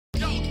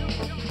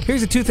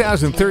Here's a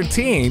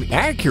 2013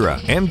 Acura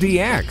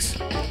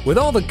MDX. With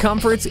all the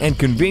comforts and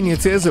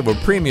conveniences of a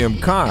premium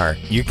car,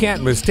 you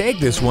can't mistake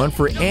this one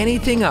for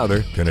anything other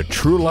than a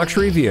true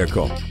luxury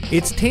vehicle.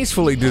 It's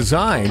tastefully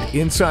designed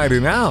inside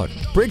and out,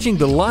 bridging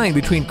the line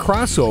between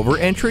crossover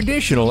and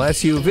traditional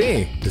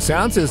SUV. The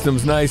sound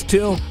system's nice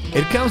too.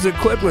 It comes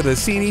equipped with a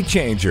CD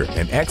changer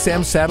and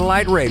XM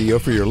satellite radio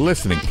for your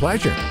listening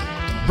pleasure.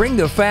 Bring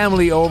the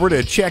family over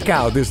to check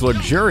out this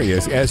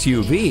luxurious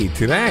SUV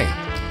today.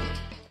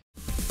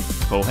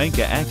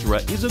 Pohanka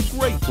Acura is a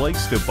great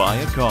place to buy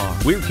a car.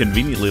 We're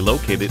conveniently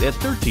located at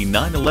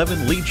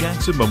 13911 Lee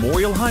Jackson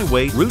Memorial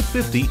Highway, Route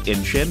 50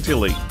 in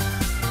Chantilly.